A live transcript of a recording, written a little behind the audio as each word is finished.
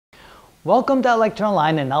Welcome to Lecture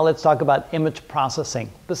Online, and now let's talk about image processing.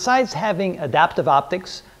 Besides having adaptive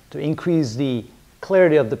optics to increase the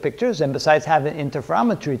clarity of the pictures, and besides having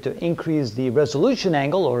interferometry to increase the resolution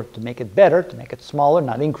angle, or to make it better, to make it smaller,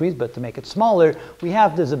 not increase, but to make it smaller, we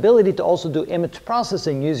have this ability to also do image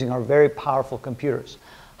processing using our very powerful computers.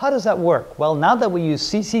 How does that work? Well, now that we use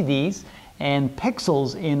CCDs and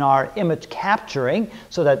pixels in our image capturing,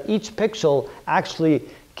 so that each pixel actually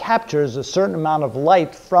captures a certain amount of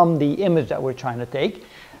light from the image that we're trying to take,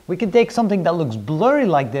 we can take something that looks blurry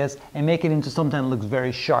like this and make it into something that looks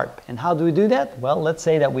very sharp. And how do we do that? Well, let's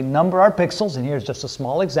say that we number our pixels, and here's just a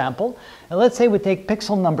small example. And let's say we take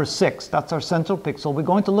pixel number 6, that's our central pixel. We're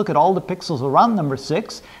going to look at all the pixels around number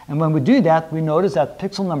 6, and when we do that, we notice that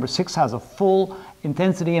pixel number 6 has a full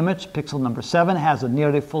intensity image, pixel number 7 has a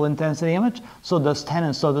nearly full intensity image, so does 10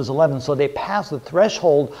 and so does 11. So they pass the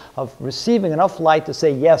threshold of receiving enough light to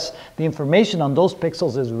say, yes, the information on those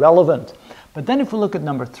pixels is relevant. But then if we look at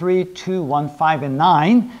number 3, 2, 1, 5, and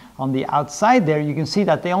 9, on the outside there, you can see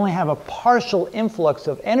that they only have a partial influx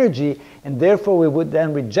of energy, and therefore we would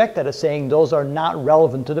then reject that as saying those are not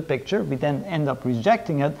relevant to the picture. We then end up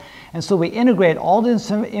rejecting it. And so we integrate all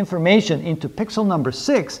this information into pixel number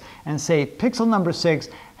 6 and say pixel number 6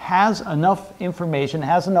 has enough information,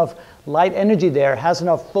 has enough light energy there, has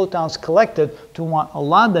enough photons collected to want a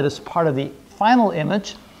lot that is part of the final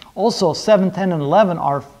image. Also, 7, 10, and 11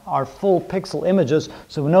 are full pixel images,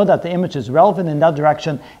 so we know that the image is relevant in that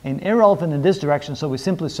direction and irrelevant in this direction, so we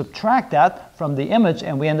simply subtract that from the image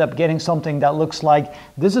and we end up getting something that looks like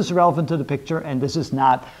this is relevant to the picture and this is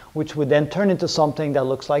not, which would then turn into something that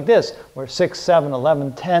looks like this, where 6, 7,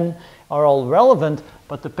 11, 10 are all relevant,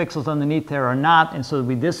 but the pixels underneath there are not, and so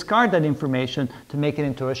we discard that information to make it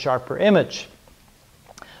into a sharper image.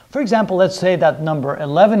 For example, let's say that number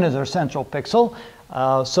 11 is our central pixel.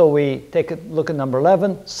 So we take a look at number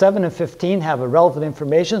 11, 7 and 15 have a relevant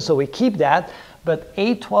information, so we keep that, but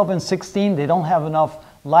 8, 12, and 16, they don't have enough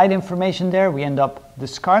light information there. We end up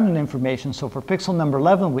discarding information. So for pixel number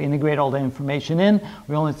 11, we integrate all the information in.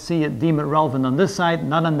 We only deem it relevant on this side,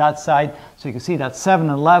 not on that side. So you can see that 7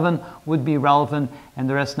 and 11 would be relevant and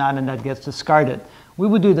the rest not, and that gets discarded. We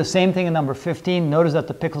would do the same thing in number 15. Notice that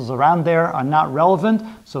the pixels around there are not relevant,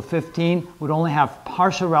 so 15 would only have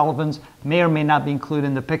partial relevance, may or may not be included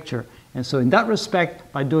in the picture. And so in that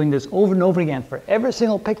respect, by doing this over and over again for every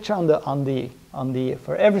single picture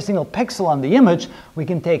for every single pixel on the image, we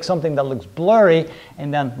can take something that looks blurry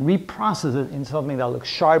and then reprocess it into something that looks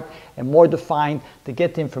sharp and more defined to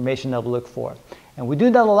get the information that we look for. And we do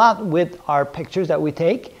that a lot with our pictures that we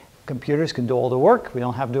take. Computers can do all the work. We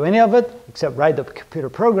don't have to do any of it except write the computer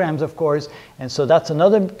programs, of course. And so that's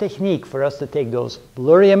another technique for us to take those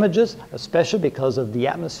blurry images, especially because of the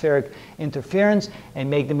atmospheric interference, and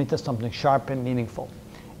make them into something sharp and meaningful.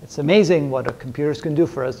 It's amazing what computers can do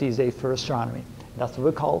for us these days for astronomy. That's what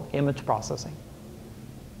we call image processing.